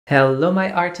Hello my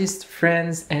artist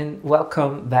friends and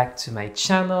welcome back to my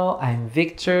channel. I'm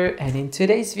Victor and in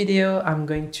today's video I'm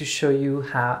going to show you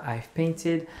how I've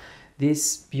painted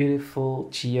this beautiful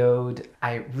geode.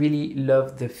 I really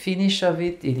love the finish of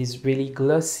it. It is really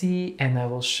glossy and I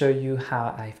will show you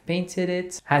how I've painted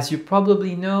it. As you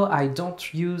probably know, I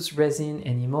don't use resin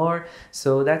anymore,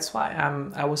 so that's why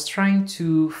I was trying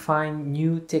to find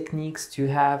new techniques to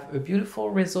have a beautiful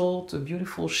result, a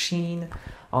beautiful sheen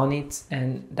on it,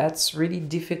 and that's really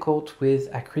difficult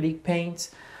with acrylic paint.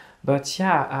 But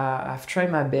yeah, I've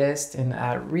tried my best and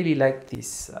I really like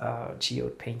this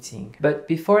geode painting. But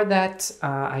before that,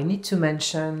 I need to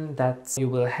mention that you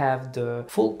will have the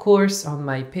full course on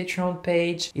my Patreon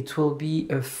page. It will be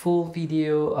a full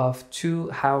video of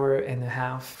 2.5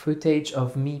 hours footage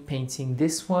of me painting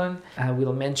this one. I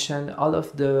will mention all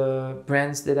of the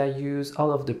brands that I use,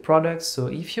 all of the products. So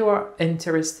if you are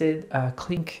interested,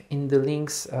 click in the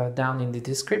links down in the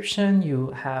description.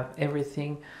 You have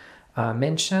everything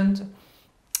mentioned.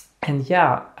 And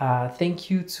yeah, thank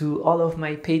you to all of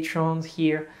my patrons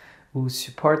here who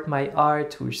support my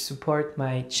art, who support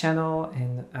my channel,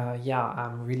 and yeah,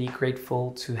 I'm really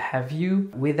grateful to have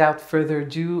you. Without further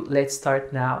ado, let's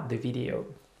start now the video.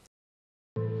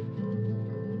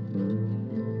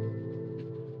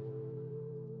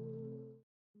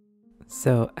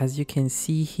 So as you can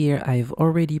see here, I've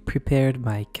already prepared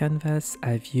my canvas.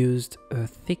 I've used a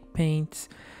thick paint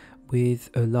with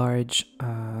a large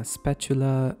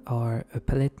spatula or a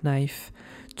palette knife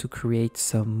to create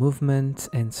some movement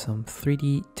and some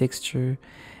 3D texture,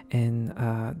 and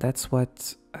that's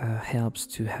what helps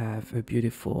to have a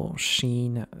beautiful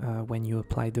sheen when you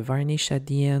apply the varnish at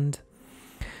the end.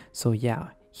 So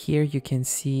yeah, here you can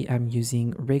see I'm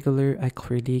using regular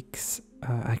acrylic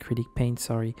paint,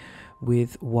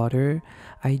 with water.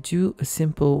 I do a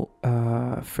simple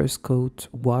first coat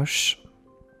wash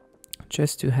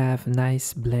just to have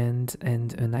nice blend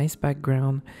and a nice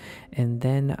background, and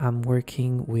then I'm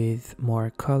working with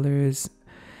more colors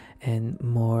and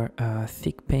more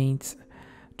thick paint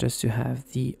just to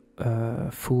have the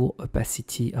full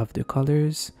opacity of the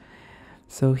colors.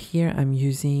 So here I'm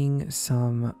using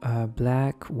some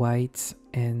black, white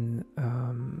and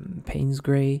Paynes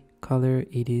gray color.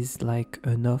 It is like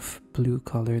an off blue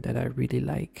color that I really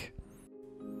like.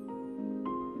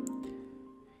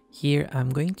 Here I'm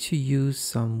going to use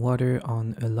some water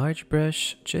on a large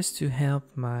brush just to help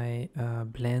my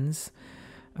blends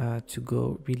to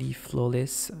go really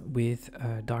flawless with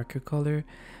a darker color.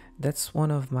 That's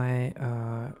one of my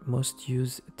most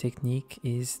used technique,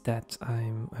 is that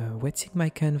I'm wetting my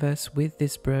canvas with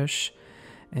this brush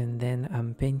and then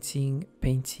I'm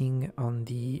painting on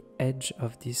the edge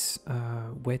of this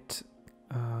wet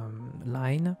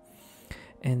line.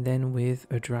 And then with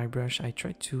a dry brush I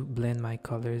try to blend my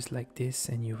colors like this,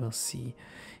 and you will see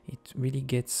it really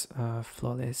gets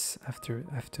flawless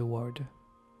afterward.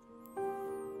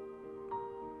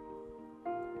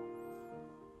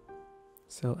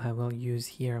 So I will use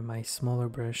here my smaller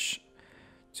brush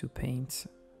to paint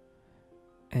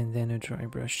and then a dry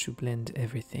brush to blend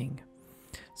everything.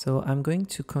 So I'm going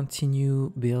to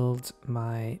continue build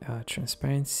my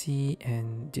transparency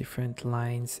and different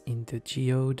lines in the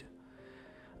geode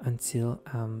until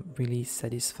I'm really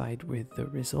satisfied with the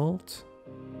result.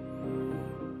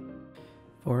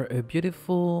 For a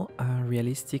beautiful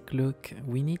realistic look,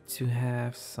 we need to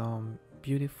have some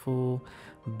beautiful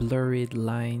blurred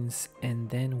lines, and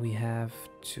then we have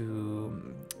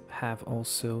to have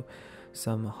also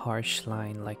some harsh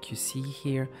line like you see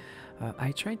here.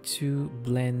 I try to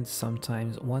blend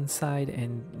sometimes one side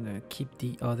and keep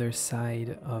the other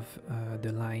side of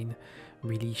the line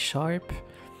really sharp.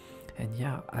 And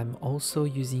yeah, I'm also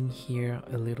using here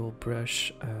a little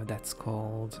brush that's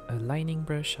called a lining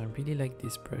brush. I really like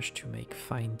this brush to make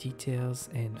fine details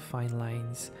and fine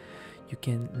lines. You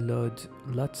can load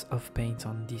lots of paint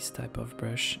on this type of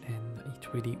brush and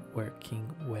it's really working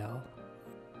well.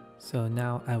 So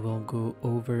now I will go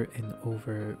over and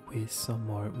over with some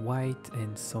more white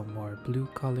and some more blue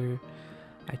color.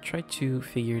 I try to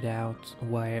figure it out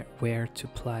where to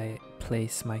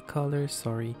place my color,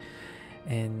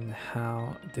 and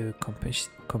how the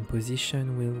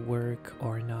composition will work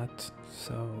or not.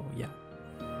 So yeah,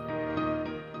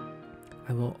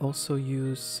 I will also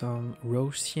use some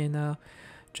rose sienna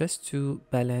just to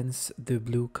balance the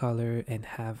blue color and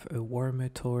have a warmer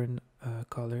tone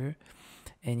color.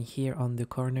 And here on the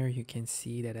corner you can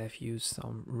see that I've used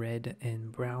some red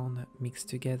and brown mixed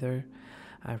together.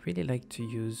 I really like to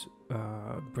use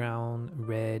brown,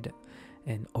 red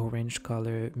and orange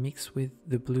color mixed with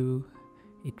the blue.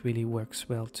 It really works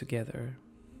well together.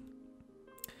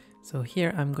 So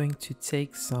here I'm going to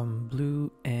take some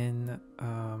blue and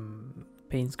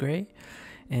Payne's gray,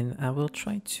 and I will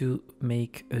try to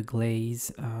make a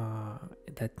glaze.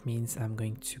 That means I'm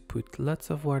going to put lots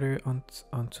of water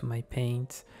onto my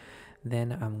paint.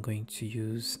 Then I'm going to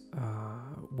use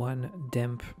one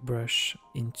damp brush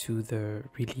into the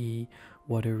really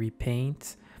watery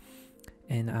paint,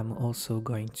 and I'm also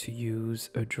going to use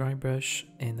a dry brush,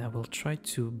 and I will try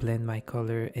to blend my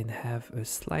color and have a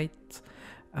slight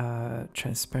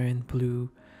transparent blue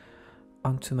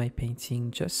onto my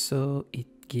painting, just so it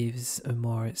gives a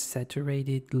more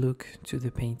saturated look to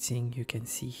the painting. You can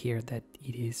see here that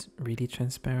it is really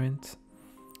transparent.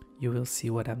 You will see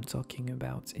what I'm talking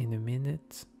about in a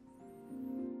minute.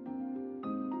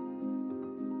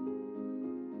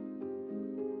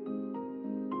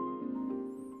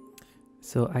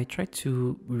 So I try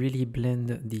to really blend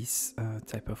this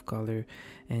type of color,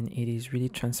 and it is really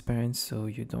transparent, so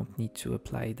you don't need to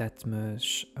apply that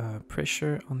much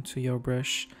pressure onto your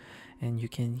brush. And you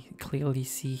can clearly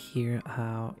see here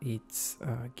how it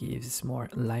gives more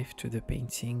life to the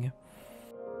painting.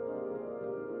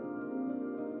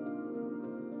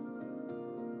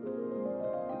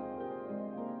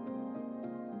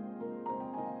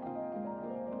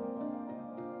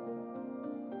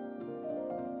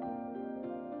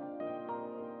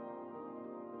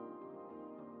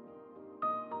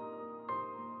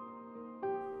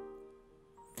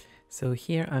 So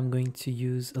here I'm going to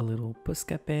use a little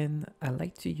Posca pen. I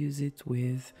like to use it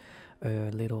with a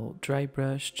little dry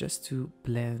brush just to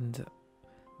blend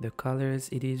the colors.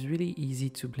 It is really easy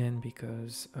to blend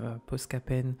because Posca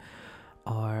pen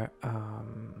are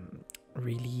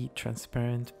really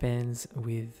transparent pens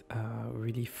with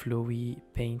really flowy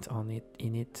paint on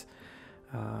it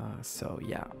so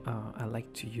yeah, I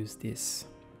like to use this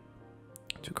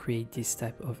to create this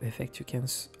type of effect. You can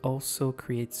also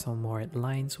create some more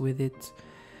lines with it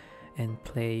and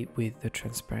play with the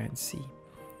transparency.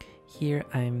 Here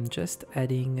I'm just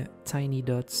adding tiny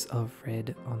dots of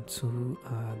red onto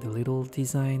the little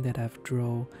design that I've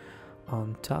drawn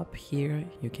on top here,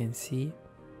 you can see,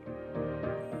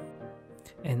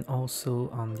 and also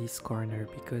on this corner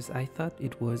because I thought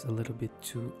it was a little bit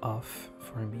too off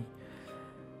for me.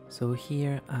 So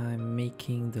here I'm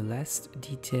making the last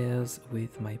details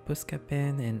with my Posca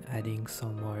pen and adding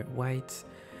some more white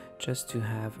just to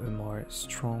have a more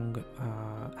strong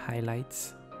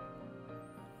highlights.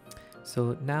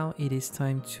 So now it is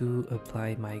time to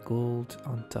apply my gold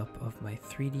on top of my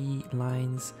 3D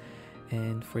lines,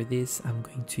 and for this I'm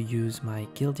going to use my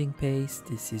gilding paste.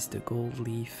 This is the gold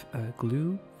leaf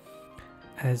glue.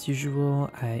 As usual,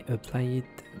 I apply it,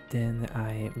 then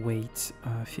I wait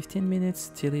 15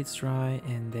 minutes till it's dry,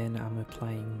 and then I'm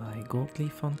applying my gold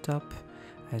leaf on top,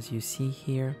 as you see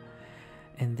here.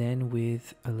 And then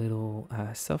with a little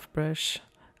soft brush,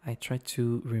 I try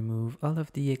to remove all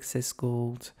of the excess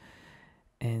gold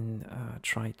and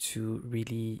try to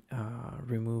really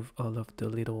remove all of the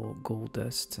little gold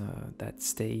dust that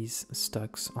stays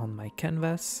stuck on my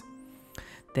canvas.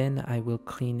 Then I will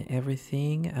clean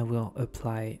everything. I will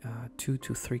apply 2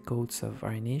 to 3 coats of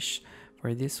varnish.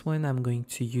 For this one I'm going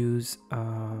to use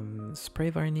spray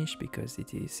varnish because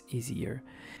it is easier.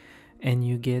 And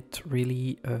you get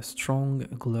really a strong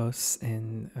gloss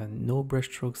and no brush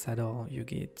strokes at all. You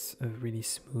get a really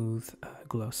smooth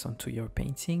gloss onto your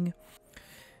painting.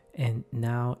 And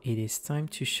now it is time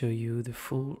to show you the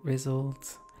full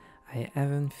result. I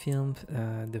haven't filmed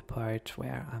the part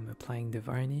where I'm applying the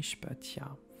varnish, but yeah.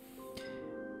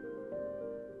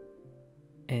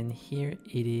 And here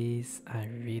it is. I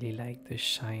really like the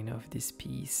shine of this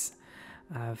piece.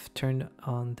 I've turned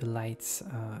on the lights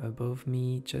above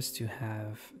me just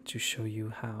to show you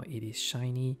how it is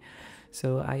shiny.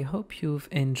 So I hope you've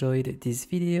enjoyed this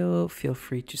video. Feel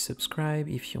free to subscribe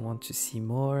if you want to see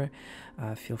more.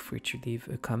 Feel free to leave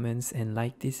a comment and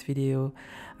like this video.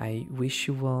 I wish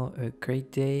you all a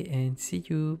great day and see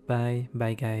you. Bye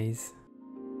guys.